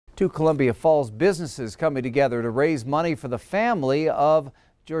Two Columbia Falls businesses coming together to raise money for the family of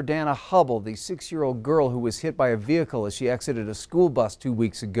Jordana Hubble, the 6-year-old girl who was hit by a vehicle as she exited a school bus 2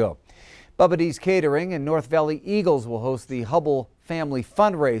 weeks ago. Bubba D's Catering and North Valley Eagles will host the Hubble Family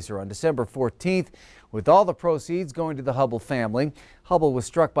Fundraiser on December 14th, with all the proceeds going to the Hubble family. Hubble was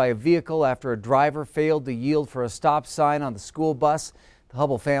struck by a vehicle after a driver failed to yield for a stop sign on the school bus. The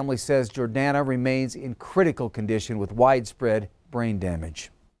Hubble family says Jordana remains in critical condition with widespread brain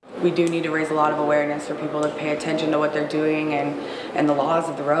damage. We do need to raise a lot of awareness for people to pay attention to what they're doing and the laws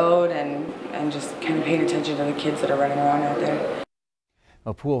of the road and just kind of paying attention to the kids that are running around out there.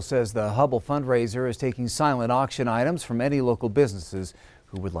 Poole says the Hubble fundraiser is taking silent auction items from any local businesses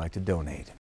who would like to donate.